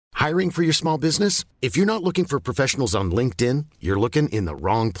Hiring for your small business? If you're not looking for professionals on LinkedIn, you're looking in the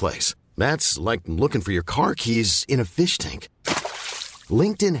wrong place. That's like looking for your car keys in a fish tank.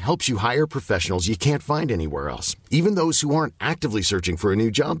 LinkedIn helps you hire professionals you can't find anywhere else, even those who aren't actively searching for a new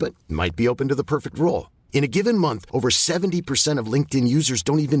job but might be open to the perfect role. In a given month, over 70% of LinkedIn users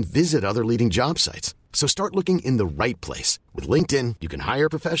don't even visit other leading job sites. So start looking in the right place. With LinkedIn, you can hire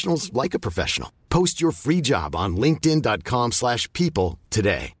professionals like a professional. Post your free job on linkedin.com/people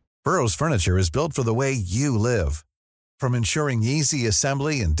today. Burrow's furniture is built for the way you live. From ensuring easy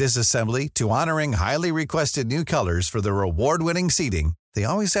assembly and disassembly to honoring highly requested new colors for their award-winning seating, they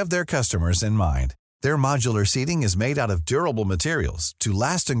always have their customers in mind. Their modular seating is made out of durable materials to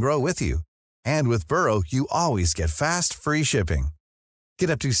last and grow with you. And with Burrow, you always get fast, free shipping.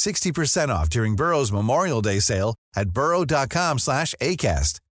 Get up to 60% off during Burrow's Memorial Day sale at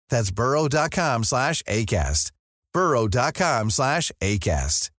burrow.com/ACAST. That's burrow.com/ACAST.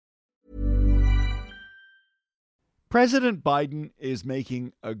 burrow.com/ACAST. President Biden is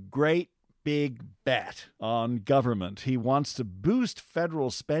making a great big bet on government. He wants to boost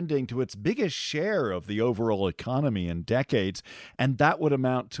federal spending to its biggest share of the overall economy in decades, and that would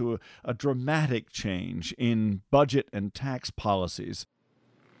amount to a dramatic change in budget and tax policies.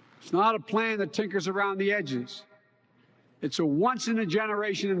 It's not a plan that tinkers around the edges. It's a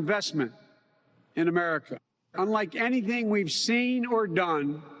once-in-a-generation investment in America, unlike anything we've seen or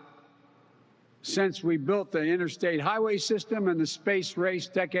done since we built the interstate highway system and the space race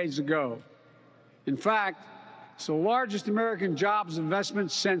decades ago. In fact, it's the largest American jobs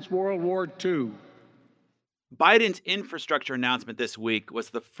investment since World War II. Biden's infrastructure announcement this week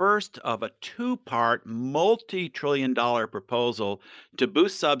was the first of a two-part, multi-trillion-dollar proposal to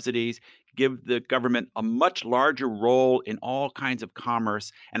boost subsidies, give the government a much larger role in all kinds of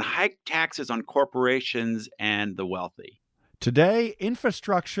commerce, and hike taxes on corporations and the wealthy. Today,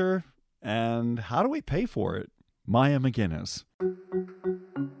 infrastructure, and how do we pay for it? Maya McGinnis.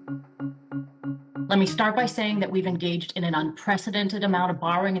 Let me start by saying that we've engaged in an unprecedented amount of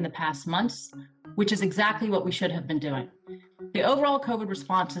borrowing in the past months, which is exactly what we should have been doing. The overall COVID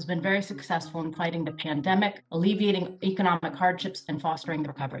response has been very successful in fighting the pandemic, alleviating economic hardships, and fostering the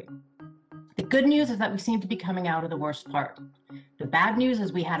recovery. The good news is that we seem to be coming out of the worst part. The bad news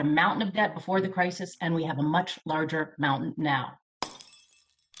is we had a mountain of debt before the crisis, and we have a much larger mountain now.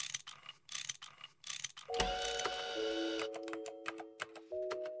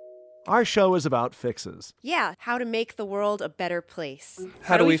 Our show is about fixes. Yeah, how to make the world a better place.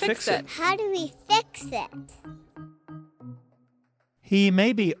 How do we fix it? How do we fix it? He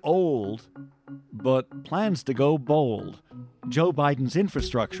may be old, but plans to go bold. Joe Biden's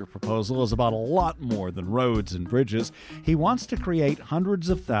infrastructure proposal is about a lot more than roads and bridges. He wants to create hundreds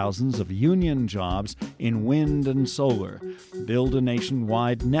of thousands of union jobs in wind and solar, build a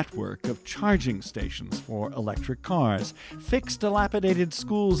nationwide network of charging stations for electric cars, fix dilapidated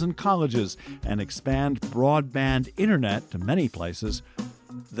schools and colleges, and expand broadband internet to many places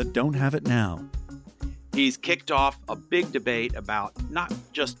that don't have it now. He's kicked off a big debate about not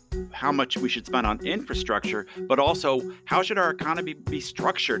just how much we should spend on infrastructure, but also how should our economy be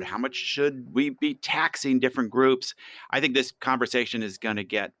structured? How much should we be taxing different groups? I think this conversation is going to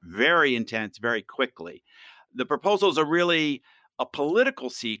get very intense very quickly. The proposals are really a political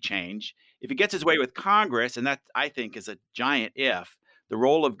sea change. If he gets his way with Congress, and that I think is a giant if, the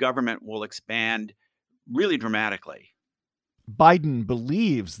role of government will expand really dramatically. Biden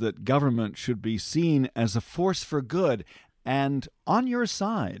believes that government should be seen as a force for good and on your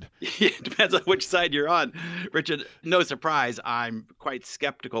side. It depends on which side you're on. Richard, no surprise, I'm quite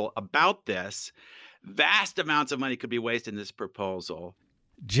skeptical about this. Vast amounts of money could be wasted in this proposal.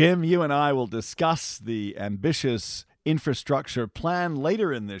 Jim, you and I will discuss the ambitious infrastructure plan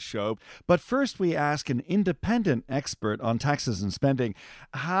later in this show. But first, we ask an independent expert on taxes and spending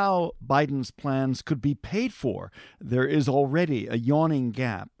how Biden's plans could be paid for. There is already a yawning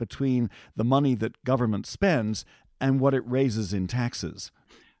gap between the money that government spends and what it raises in taxes.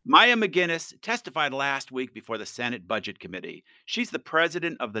 Maya McGinnis testified last week before the Senate Budget Committee. She's the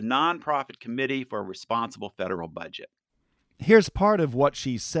president of the Nonprofit Committee for a Responsible Federal Budget. Here's part of what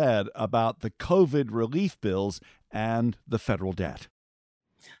she said about the COVID relief bills and the federal debt.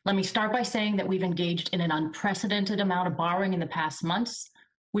 Let me start by saying that we've engaged in an unprecedented amount of borrowing in the past months,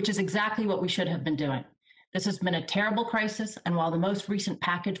 which is exactly what we should have been doing. This has been a terrible crisis, and while the most recent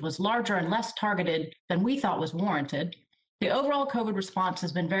package was larger and less targeted than we thought was warranted, the overall COVID response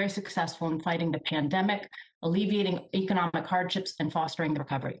has been very successful in fighting the pandemic, alleviating economic hardships, and fostering the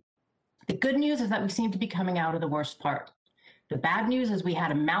recovery. The good news is that we seem to be coming out of the worst part. The bad news is we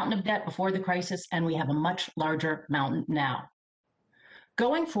had a mountain of debt before the crisis, and we have a much larger mountain now.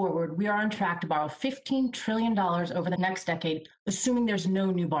 Going forward, we are on track to borrow $15 trillion over the next decade, assuming there's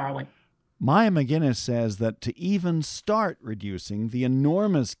no new borrowing. Maya McGuinness says that to even start reducing the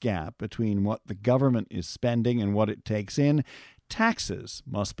enormous gap between what the government is spending and what it takes in, taxes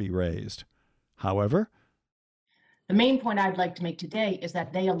must be raised. However, the main point I'd like to make today is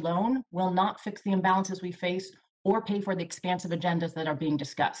that they alone will not fix the imbalances we face or pay for the expansive agendas that are being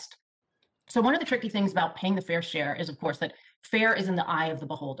discussed. So one of the tricky things about paying the fair share is, of course, that fair is in the eye of the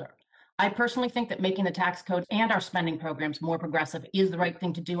beholder. I personally think that making the tax code and our spending programs more progressive is the right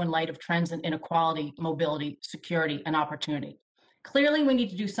thing to do in light of trends in inequality, mobility, security, and opportunity. Clearly, we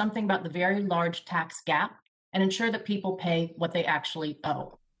need to do something about the very large tax gap and ensure that people pay what they actually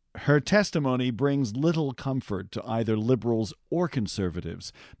owe. her testimony brings little comfort to either liberals or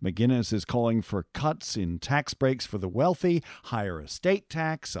conservatives. McGuinness is calling for cuts in tax breaks for the wealthy, higher estate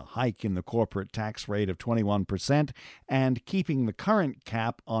tax, a hike in the corporate tax rate of 21%, and keeping the current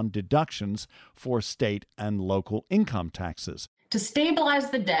cap on deductions for state and local income taxes. To stabilize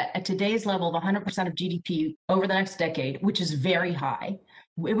the debt at today's level of 100% of GDP over the next decade, which is very high,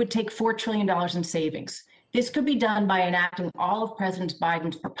 it would take $4 trillion in savings. This could be done by enacting all of President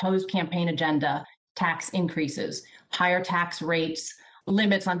Biden's proposed campaign agenda, tax increases, higher tax rates,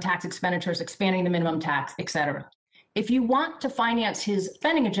 limits on tax expenditures, expanding the minimum tax, etc. If you want to finance his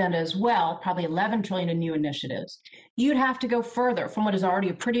spending agenda as well, probably $11 trillion in new initiatives, you'd have to go further from what is already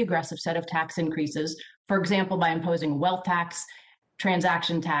a pretty aggressive set of tax increases, for example, by imposing wealth tax,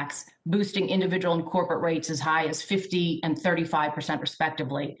 transaction tax, boosting individual and corporate rates as high as 50% and 35%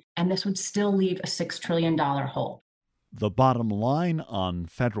 respectively. And this would still leave a $6 trillion hole. The bottom line on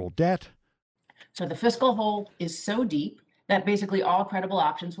federal debt. So the fiscal hole is so deep that basically all credible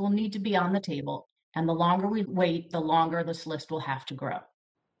options will need to be on the table. And the longer we wait, the longer this list will have to grow.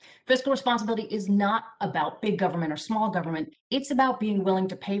 Fiscal responsibility is not about big government or small government. It's about being willing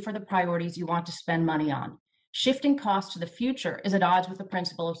to pay for the priorities you want to spend money on. Shifting costs to the future is at odds with the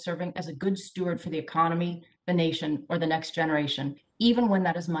principle of serving as a good steward for the economy, the nation, or the next generation, even when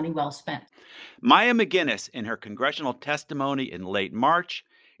that is money well spent. Maya McGuinness, in her congressional testimony in late March,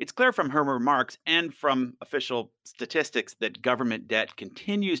 it's clear from her remarks and from official statistics that government debt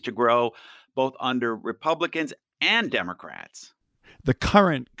continues to grow both under Republicans and Democrats. The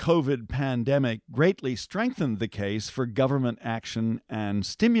current COVID pandemic greatly strengthened the case for government action and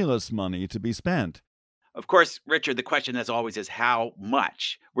stimulus money to be spent. Of course, Richard, the question as always is how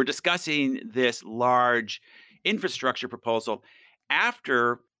much? We're discussing this large infrastructure proposal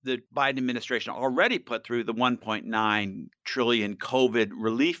after the Biden administration already put through the $1.9 trillion COVID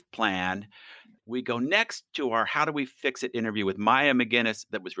relief plan. We go next to our How Do We Fix It interview with Maya McGuinness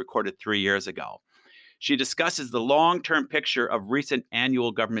that was recorded 3 years ago. She discusses the long-term picture of recent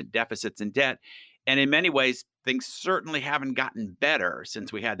annual government deficits and debt, and in many ways, things certainly haven't gotten better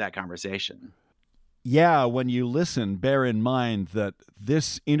since we had that conversation. Yeah, when you listen, bear in mind that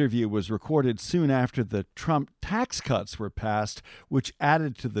this interview was recorded soon after the Trump tax cuts were passed, which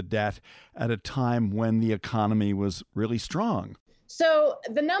added to the debt at a time when the economy was really strong. So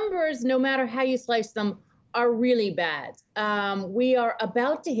the numbers, no matter how you slice them, are really bad. We are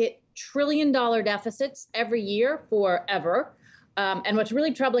about to hit trillion-dollar deficits every year forever. And what's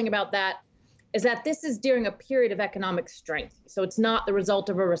really troubling about that is that this is during a period of economic strength. So it's not the result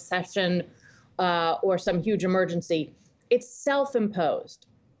of a recession or some huge emergency. It's self-imposed.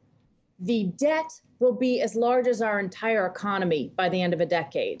 The debt will be as large as our entire economy by the end of a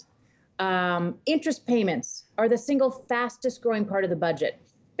decade. Interest payments are the single fastest growing part of the budget.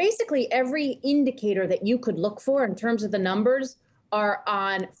 Basically, every indicator that you could look for in terms of the numbers are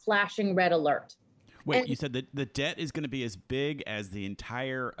on flashing red alert. Wait, you said that the debt is going to be as big as the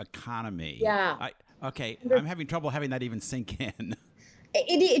entire economy. Yeah. I'm having trouble having that even sink in.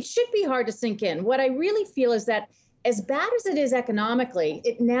 It should be hard to sink in. What I really feel is that as bad as it is economically,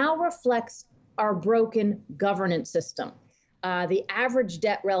 it now reflects our broken governance system. The average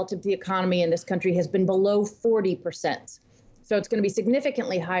debt relative to the economy in this country has been below 40%. So it's going to be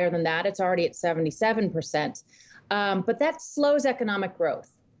significantly higher than that. It's already at 77%. But that slows economic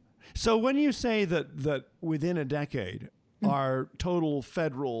growth. So when you say that within a decade, our total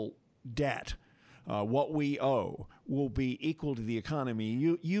federal debt, what we owe, will be equal to the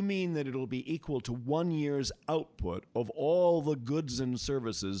economy, you mean that it'll be equal to 1 year's output of all the goods and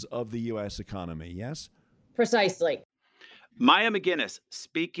services of the U.S. economy, yes? Precisely. Maya McGuinness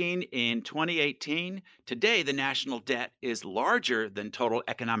speaking in 2018. Today, the national debt is larger than total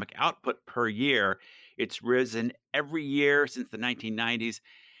economic output per year. It's risen every year since the 1990s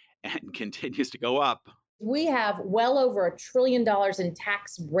and continues to go up. We have well over $1 trillion in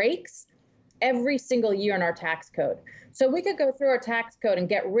tax breaks every single year in our tax code. So we could go through our tax code and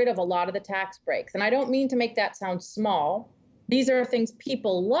get rid of a lot of the tax breaks. And I don't mean to make that sound small. These are things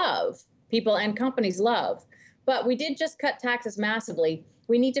people love, people and companies love. But we did just cut taxes massively.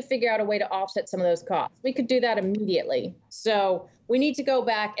 We need to figure out a way to offset some of those costs. We could do that immediately. So we need to go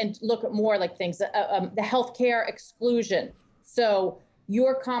back and look at more like things, the healthcare exclusion. So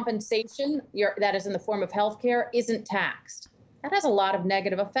your compensation that is in the form of healthcare isn't taxed. That has a lot of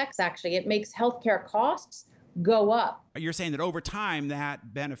negative effects, actually. It makes healthcare costs go up. You're saying that over time,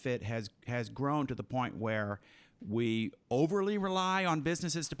 that benefit has grown to the point where we overly rely on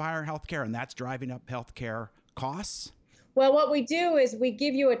businesses to buy our healthcare, and that's driving up healthcare costs? Well, what we do is we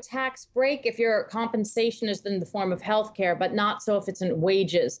give you a tax break if your compensation is in the form of healthcare, but not so if it's in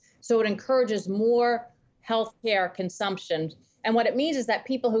wages. So it encourages more healthcare consumption. And what it means is that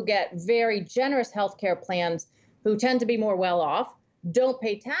people who get very generous healthcare plans, who tend to be more well off, don't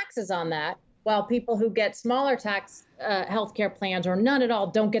pay taxes on that, while people who get smaller tax healthcare plans or none at all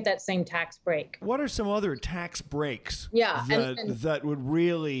don't get that same tax break. What are some other tax breaks that would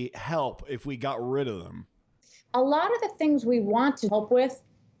really help if we got rid of them? A lot of the things we want to help with,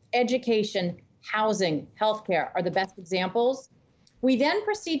 education, housing, healthcare, are the best examples. We then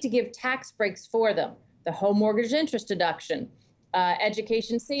proceed to give tax breaks for them. The home mortgage interest deduction,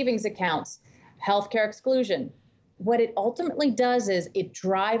 education savings accounts, healthcare exclusion. What it ultimately does is it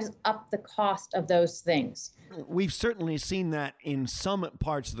drives up the cost of those things. We've certainly seen that in some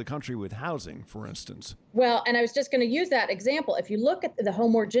parts of the country with housing, for instance. Well, and I was just going to use that example. If you look at the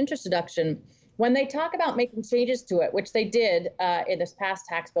home mortgage interest deduction, when they talk about making changes to it, which they did in this past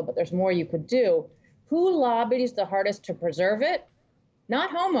tax bill, but there's more you could do, who lobbies the hardest to preserve it?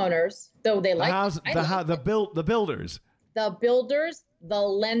 Not homeowners, though they the builders. The builders, the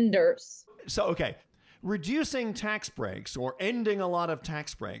lenders. So, okay. Reducing tax breaks or ending a lot of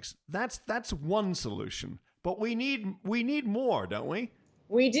tax breaks, that's one solution. But we need more, don't we?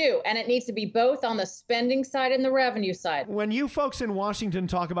 We do, and it needs to be both on the spending side and the revenue side. When you folks in Washington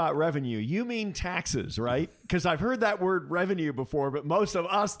talk about revenue, you mean taxes, right? Because I've heard that word revenue before, but most of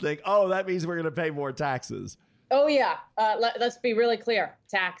us think, oh, that means we're going to pay more taxes. Oh, yeah. Let's be really clear.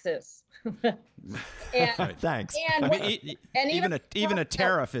 Taxes. And, thanks. Even a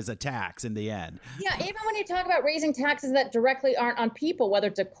tariff is a tax in the end. Yeah, even when you talk about raising taxes that directly aren't on people, whether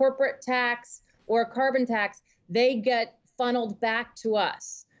it's a corporate tax or a carbon tax, they get funneled back to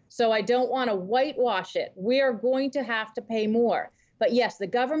us. So I don't want to whitewash it. We are going to have to pay more. But yes, the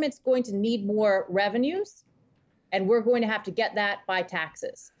government's going to need more revenues, and we're going to have to get that by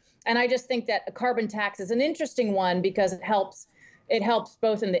taxes. And I just think that a carbon tax is an interesting one because it helps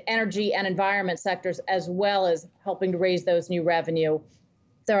both in the energy and environment sectors, as well as helping to raise those new revenue.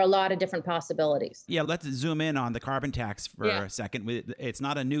 There are a lot of different possibilities. Yeah, let's zoom in on the carbon tax for a second. It's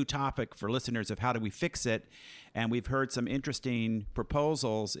not a new topic for listeners of how do we fix it, and we've heard some interesting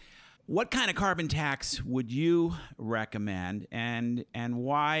proposals. What kind of carbon tax would you recommend, and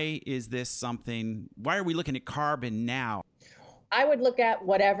why is this something? Why are we looking at carbon now? I would look at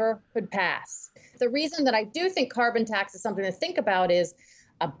whatever could pass. The reason that I do think carbon tax is something to think about is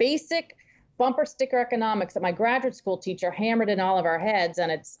a basic bumper sticker economics that my graduate school teacher hammered in all of our heads,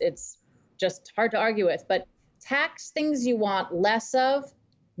 and it's just hard to argue with. But tax things you want less of,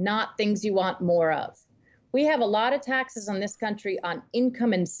 not things you want more of. We have a lot of taxes in this country on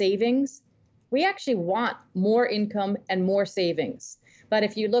income and savings. We actually want more income and more savings. But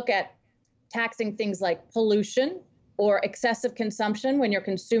if you look at taxing things like pollution or excessive consumption when you're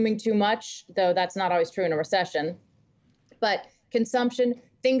consuming too much, though that's not always true in a recession, but consumption,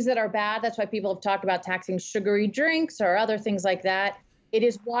 things that are bad, that's why people have talked about taxing sugary drinks or other things like that. It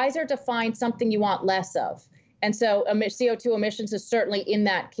is wiser to find something you want less of. And so CO2 emissions is certainly in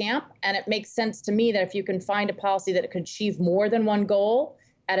that camp. And it makes sense to me that if you can find a policy that could achieve more than one goal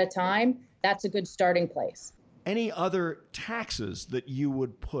at a time, that's a good starting place. Any other taxes that you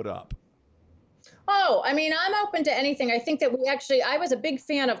would put up? Oh, I mean, I'm open to anything. I think that I was a big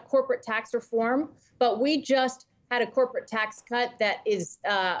fan of corporate tax reform, but we just had a corporate tax cut that is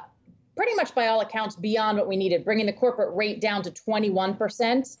pretty much by all accounts beyond what we needed, bringing the corporate rate down to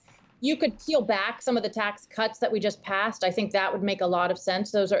 21%. You could peel back some of the tax cuts that we just passed. I think that would make a lot of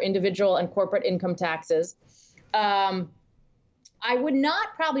sense. Those are individual and corporate income taxes. I would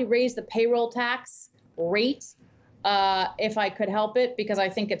not probably raise the payroll tax rate if I could help it, because I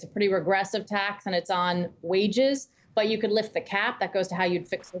think it's a pretty regressive tax and it's on wages. But you could lift the cap. That goes to how you'd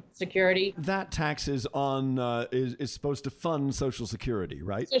fix Social Security. That tax is on is supposed to fund Social Security,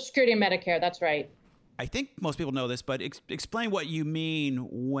 right? Social Security and Medicare. That's right. I think most people know this, but explain what you mean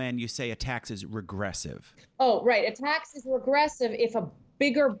when you say a tax is regressive. Oh, right. A tax is regressive if a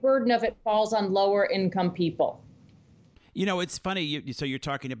bigger burden of it falls on lower income people. You know, it's funny. So you're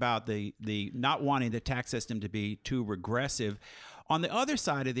talking about the not wanting the tax system to be too regressive. On the other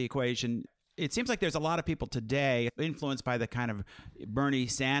side of the equation, it seems like there's a lot of people today influenced by the kind of Bernie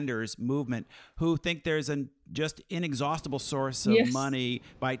Sanders movement who think there's a just inexhaustible source of money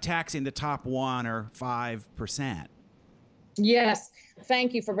by taxing the top 1 or 5%. Yes.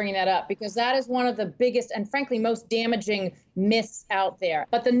 Thank you for bringing that up, because that is one of the biggest and frankly most damaging myths out there.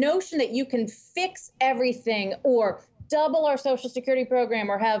 But the notion that you can fix everything or double our Social Security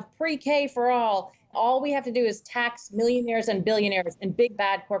program or have pre-K for all we have to do is tax millionaires and billionaires and big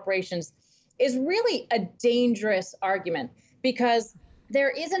bad corporations is really a dangerous argument, because there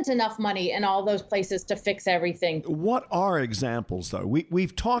isn't enough money in all those places to fix everything. What are examples, though?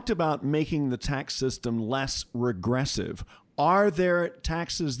 We've talked about making the tax system less regressive. Are there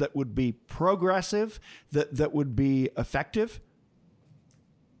taxes that would be progressive, that would be effective?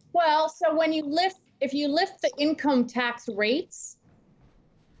 Well, so if you lift the income tax rates,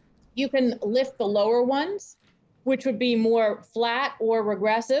 you can lift the lower ones, which would be more flat or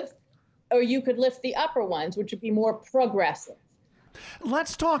regressive, or you could lift the upper ones, which would be more progressive.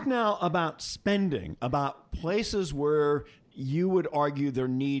 Let's talk now about spending, about places where you would argue there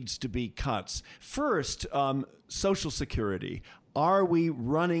needs to be cuts. First, Social Security. Are we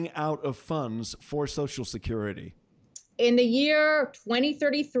running out of funds for Social Security? In the year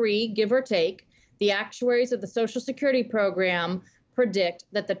 2033, give or take, the actuaries of the Social Security program predict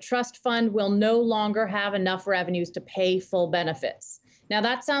that the trust fund will no longer have enough revenues to pay full benefits. Now,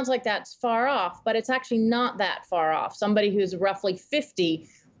 that sounds like that's far off, but it's actually not that far off. Somebody who's roughly 50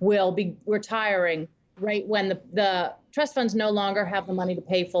 will be retiring right when the trust funds no longer have the money to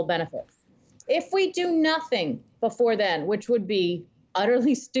pay full benefits. If we do nothing before then, which would be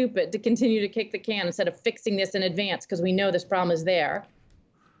utterly stupid to continue to kick the can instead of fixing this in advance because we know this problem is there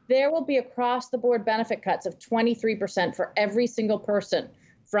will be across-the-board benefit cuts of 23% for every single person,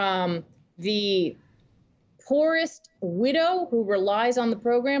 from the poorest widow who relies on the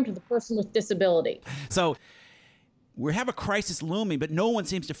program to the person with disability. So we have a crisis looming, but no one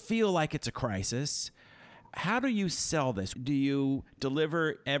seems to feel like it's a crisis. How do you sell this? Do you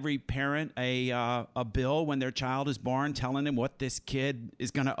deliver every parent a bill when their child is born, telling them what this kid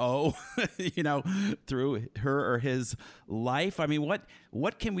is going to owe, through her or his life? I mean,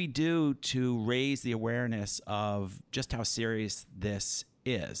 what can we do to raise the awareness of just how serious this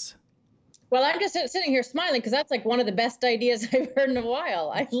is? Well, I'm just sitting here smiling because that's like one of the best ideas I've heard in a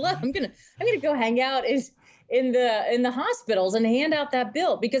while. I'm gonna go hang out in the hospitals and hand out that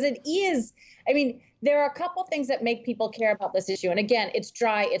bill, because it is. I mean, there are a couple things that make people care about this issue. And again, it's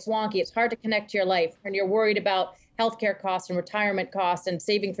dry, it's wonky, it's hard to connect to your life, and you're worried about healthcare costs and retirement costs and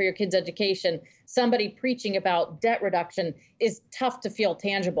saving for your kids' education. Somebody preaching about debt reduction is tough to feel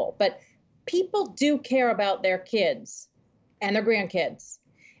tangible, but people do care about their kids and their grandkids.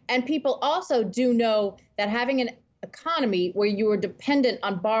 And people also do know that having an economy where you are dependent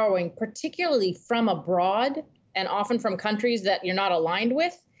on borrowing, particularly from abroad and often from countries that you're not aligned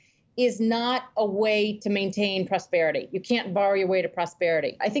with, is not a way to maintain prosperity. You can't borrow your way to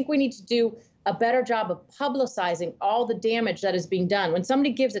prosperity. I think we need to do a better job of publicizing all the damage that is being done. When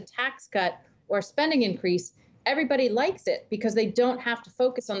somebody gives a tax cut or a spending increase, everybody likes it because they don't have to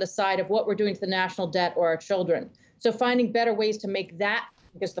focus on the side of what we're doing to the national debt or our children. So finding better ways to make that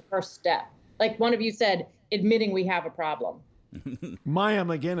is the first step. Like one of you said, admitting we have a problem. Maya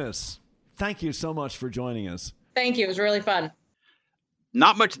McGinnis, thank you so much for joining us. Thank you. It was really fun.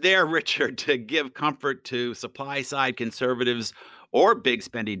 Not much there, Richard, to give comfort to supply-side conservatives or big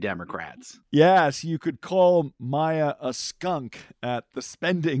spending Democrats. Yes, you could call Maya a skunk at the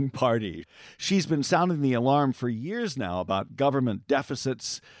spending party. She's been sounding the alarm for years now about government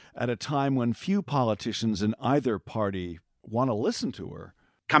deficits at a time when few politicians in either party want to listen to her.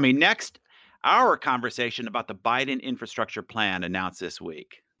 Coming next, our conversation about the Biden infrastructure plan announced this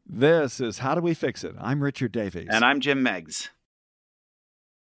week. This is How Do We Fix It? I'm Richard Davies. And I'm Jim Meggs.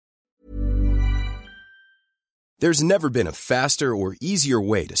 There's never been a faster or easier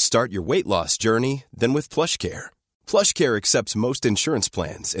way to start your weight loss journey than with PlushCare. PlushCare accepts most insurance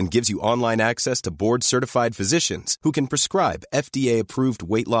plans and gives you online access to board-certified physicians who can prescribe FDA-approved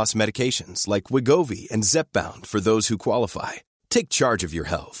weight loss medications like Wegovy and Zepbound for those who qualify. Take charge of your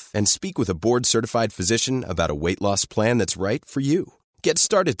health and speak with a board-certified physician about a weight loss plan that's right for you. Get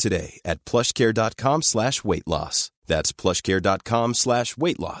started today at plushcare.com/weight-loss. That's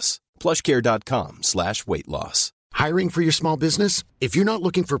plushcare.com/weight-loss. plushcare.com/weight-loss. Hiring for your small business? If you're not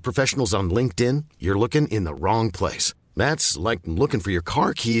looking for professionals on LinkedIn, you're looking in the wrong place. That's like looking for your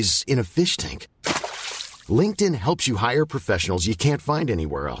car keys in a fish tank. LinkedIn helps you hire professionals you can't find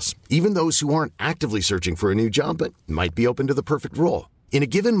anywhere else, even those who aren't actively searching for a new job but might be open to the perfect role. In a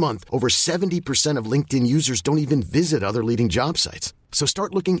given month, over 70% of LinkedIn users don't even visit other leading job sites. So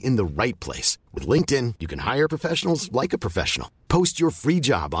start looking in the right place. With LinkedIn, you can hire professionals like a professional. Post your free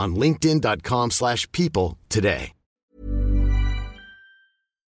job on linkedin.com/people today.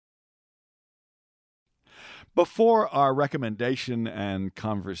 Before our recommendation and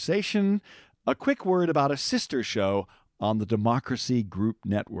conversation, a quick word about a sister show on the Democracy Group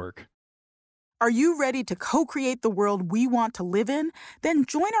Network. Are you ready to co-create the world we want to live in? Then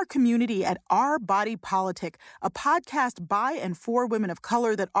join our community at Our Body Politic, a podcast by and for women of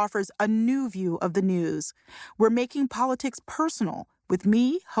color that offers a new view of the news. We're making politics personal with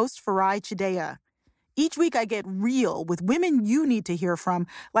me, host Farai Chideya. Each week I get real with women you need to hear from,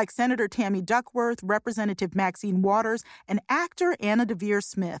 like Senator Tammy Duckworth, Representative Maxine Waters, and actor Anna Deavere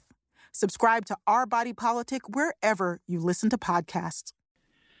Smith. Subscribe to Our Body Politic wherever you listen to podcasts.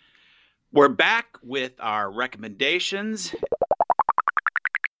 We're back with our recommendations.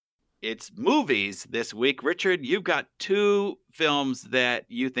 It's movies this week. Richard, you've got two films that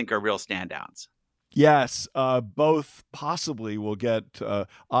you think are real standouts. Yes, both possibly will get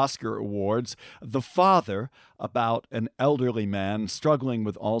Oscar awards. The Father, about an elderly man struggling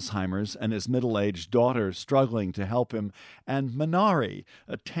with Alzheimer's and his middle-aged daughter struggling to help him, and Minari,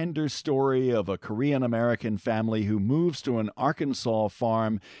 a tender story of a Korean-American family who moves to an Arkansas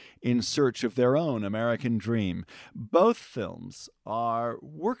farm in search of their own American dream. Both films are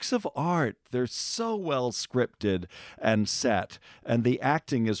works of art. They're so well scripted and set, and the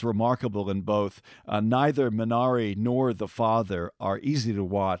acting is remarkable in both. Neither Minari nor The Father are easy to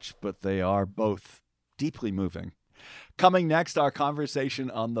watch, but they are both deeply moving. Coming next, our conversation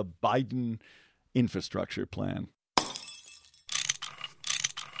on the Biden infrastructure plan.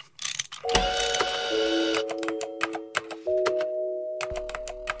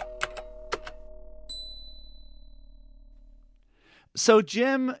 So,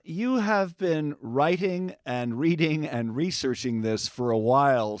 Jim, you have been writing and reading and researching this for a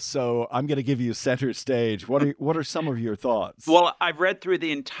while, so I'm going to give you center stage. What are some of your thoughts? Well, I've read through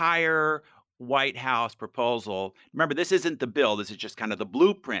the entire White House proposal. Remember, this isn't the bill. This is just kind of the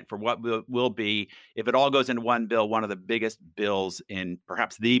blueprint for what will be, if it all goes into one bill, one of the biggest bills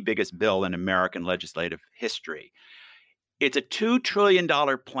perhaps the biggest bill in American legislative history. It's a $2 trillion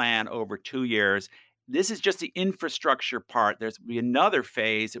plan over 2 years. This is just the infrastructure part. There's be another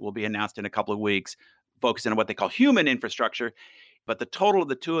phase that will be announced in a couple of weeks, focusing on what they call human infrastructure. But the total of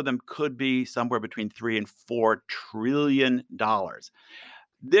the two of them could be somewhere between $3 and $4 trillion.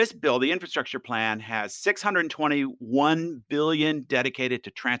 This bill, the infrastructure plan, has $621 billion dedicated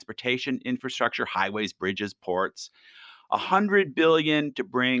to transportation infrastructure, highways, bridges, ports, $100 billion to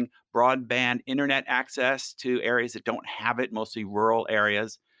bring broadband internet access to areas that don't have it, mostly rural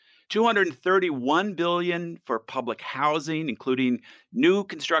areas, $231 billion for public housing, including new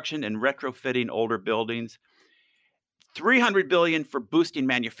construction and retrofitting older buildings, $300 billion for boosting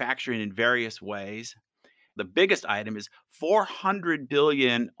manufacturing in various ways. The biggest item is $400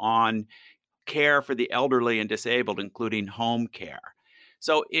 billion on care for the elderly and disabled, including home care.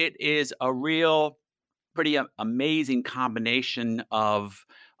 So it is a real, pretty amazing combination of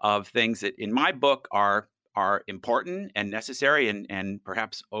things that, in my book, are important and necessary and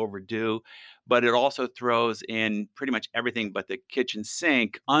perhaps overdue. But it also throws in pretty much everything but the kitchen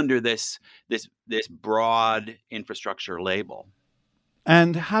sink under this broad infrastructure label.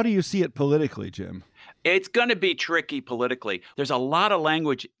 And how do you see it politically, Jim? It's going to be tricky politically. There's a lot of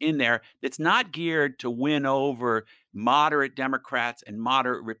language in there that's not geared to win over moderate Democrats and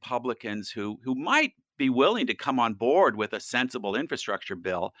moderate Republicans who might be willing to come on board with a sensible infrastructure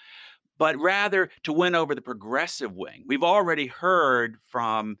bill, but rather to win over the progressive wing. We've already heard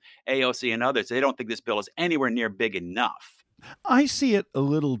from AOC and others, they don't think this bill is anywhere near big enough. I see it a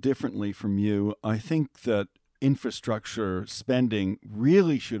little differently from you. I think that infrastructure spending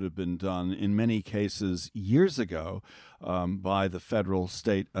really should have been done in many cases years ago by the federal,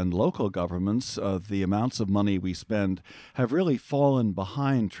 state, and local governments. The amounts of money we spend have really fallen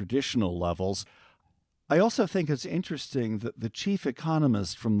behind traditional levels. I also think it's interesting that the chief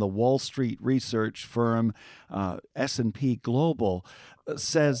economist from the Wall Street research firm S&P Global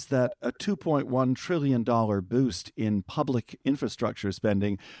says that a $2.1 trillion boost in public infrastructure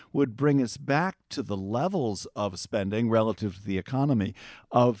spending would bring us back to the levels of spending relative to the economy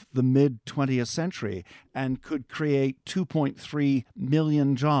of the mid-20th century and could create 2.3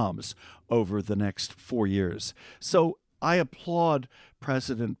 million jobs over the next 4 years. So I applaud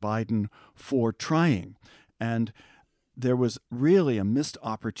President Biden for trying. And there was really a missed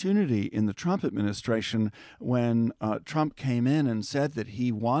opportunity in the Trump administration when Trump came in and said that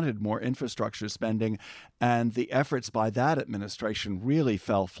he wanted more infrastructure spending, and the efforts by that administration really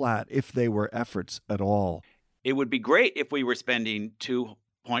fell flat, if they were efforts at all. It would be great if we were spending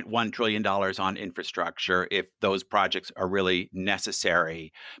 $2.1 trillion on infrastructure if those projects are really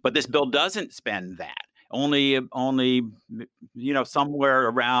necessary. But this bill doesn't spend that. Only, somewhere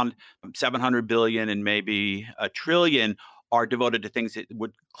around $700 billion and maybe $1 trillion are devoted to things that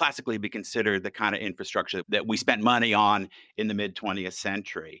would classically be considered the kind of infrastructure that we spent money on in the mid-20th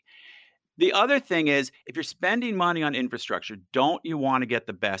century. The other thing is, if you're spending money on infrastructure, don't you want to get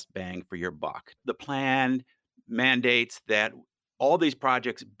the best bang for your buck? The plan mandates that all these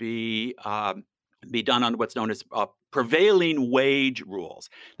projects be done on what's known as prevailing wage rules.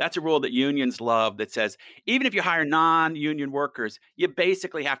 That's a rule that unions love that says even if you hire non-union workers, you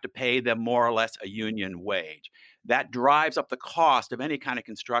basically have to pay them more or less a union wage. That drives up the cost of any kind of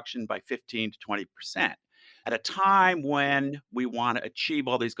construction by 15 to 20%. At a time when we want to achieve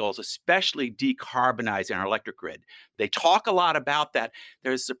all these goals, especially decarbonizing our electric grid. They talk a lot about that.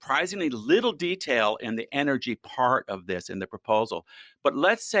 There's surprisingly little detail in the energy part of this in the proposal. But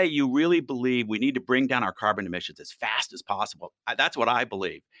let's say you really believe we need to bring down our carbon emissions as fast as possible. That's what I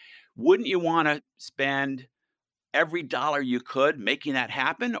believe. Wouldn't you want to spend every dollar you could making that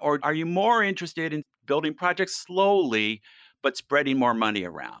happen? Or are you more interested in building projects slowly but spreading more money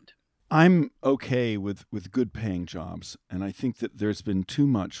around? I'm okay with good paying jobs, and I think that there's been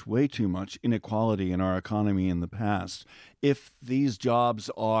way too much inequality in our economy in the past. If these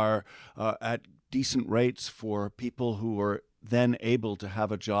jobs are at decent rates for people who are then able to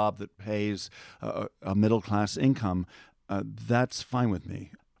have a job that pays a middle-class income, that's fine with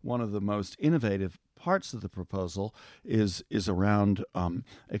me. One of the most innovative parts of the proposal is around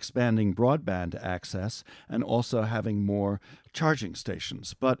expanding broadband access and also having more charging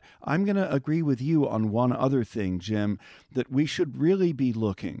stations. But I'm going to agree with you on one other thing, Jim, that we should really be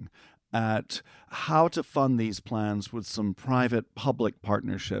looking at how to fund these plans with some private-public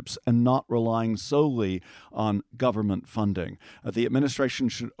partnerships and not relying solely on government funding. The administration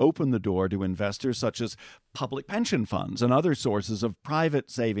should open the door to investors such as public pension funds and other sources of private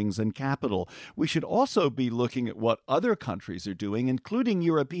savings and capital. We should also be looking at what other countries are doing, including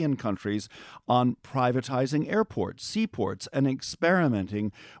European countries, on privatizing airports, seaports, and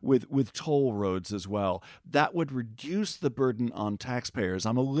experimenting with toll roads as well. That would reduce the burden on taxpayers.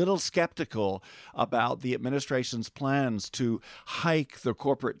 I'm a little skeptical about the administration's plans to hike the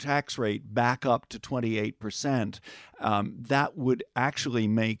corporate tax rate back up to 28%. That would actually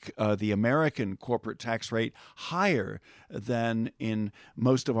make the American corporate tax rate higher than in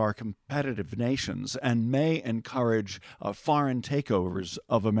most of our competitive nations and may encourage foreign takeovers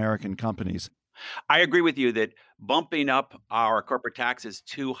of American companies. I agree with you that bumping up our corporate taxes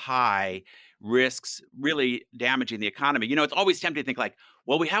too high risks really damaging the economy. It's always tempting to think like,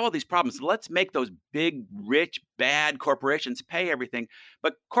 well, we have all these problems. So let's make those big, rich, bad corporations pay everything.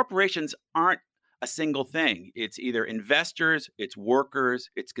 But corporations aren't a single thing. It's either investors, it's workers,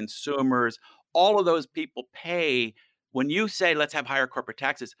 it's consumers. All of those people pay. When you say, let's have higher corporate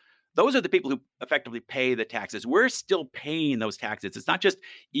taxes, those are the people who effectively pay the taxes. We're still paying those taxes. It's not just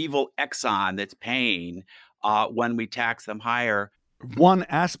evil Exxon that's paying when we tax them higher. One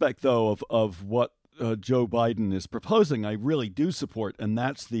aspect, though, of what Joe Biden is proposing, I really do support, and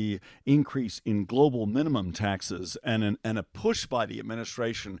that's the increase in global minimum taxes and a push by the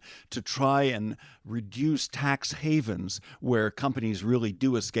administration to try and reduce tax havens where companies really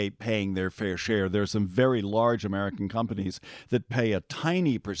do escape paying their fair share. There are some very large American companies that pay a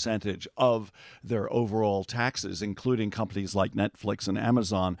tiny percentage of their overall taxes, including companies like Netflix and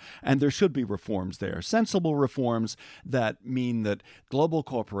Amazon, and there should be reforms there. Sensible reforms that mean that global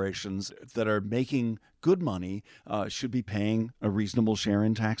corporations that are making good money should be paying a reasonable share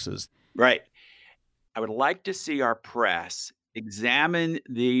in taxes. Right. I would like to see our press examine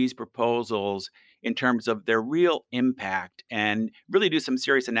these proposals in terms of their real impact and really do some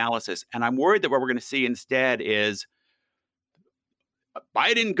serious analysis. And I'm worried that what we're going to see instead is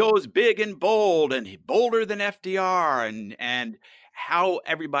Biden goes big and bold and bolder than FDR and how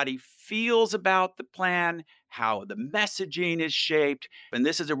everybody feels about the plan, how the messaging is shaped. And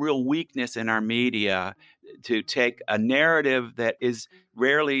this is a real weakness in our media to take a narrative that is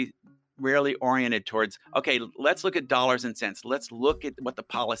rarely oriented towards, okay, let's look at dollars and cents. Let's look at what the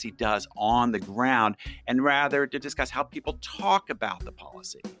policy does on the ground, and rather to discuss how people talk about the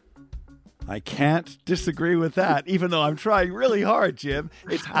policy. I can't disagree with that, even though I'm trying really hard, Jim.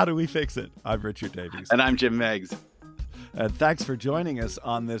 It's how do we fix it? I'm Richard Davies. And I'm Jim Meigs. Thanks for joining us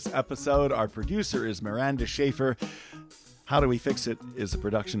on this episode. Our producer is Miranda Schaefer. How Do We Fix It is a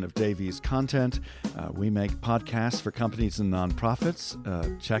production of Davies Content. We make podcasts for companies and nonprofits.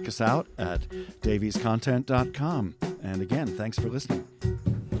 Check us out at daviescontent.com. And again, thanks for listening.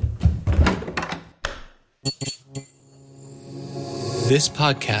 This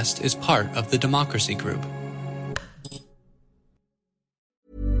podcast is part of the Democracy Group.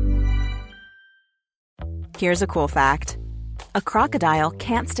 Here's a cool fact. A crocodile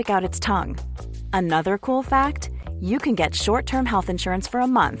can't stick out its tongue. Another cool fact, you can get short-term health insurance for a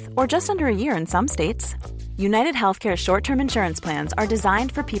month or just under a year in some states. United Healthcare short-term insurance plans are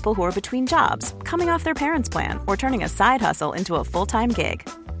designed for people who are between jobs, coming off their parents' plan, or turning a side hustle into a full-time gig.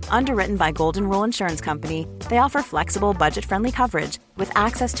 Underwritten by Golden Rule Insurance Company, they offer flexible, budget-friendly coverage with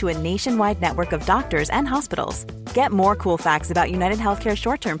access to a nationwide network of doctors and hospitals. Get more cool facts about United Healthcare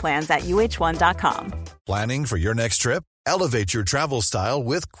short-term plans at uh1.com. Planning for your next trip? Elevate your travel style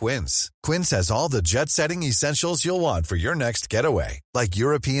with Quince. Quince has all the jet-setting essentials you'll want for your next getaway, like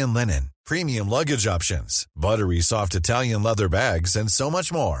European linen, premium luggage options, buttery soft Italian leather bags, and so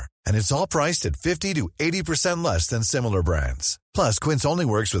much more. And it's all priced at 50 to 80% less than similar brands. Plus, Quince only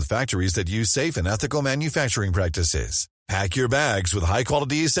works with factories that use safe and ethical manufacturing practices. Pack your bags with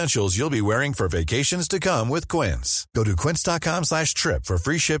high-quality essentials you'll be wearing for vacations to come with Quince. Go to quince.com/trip for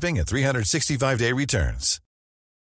free shipping and 365-day returns.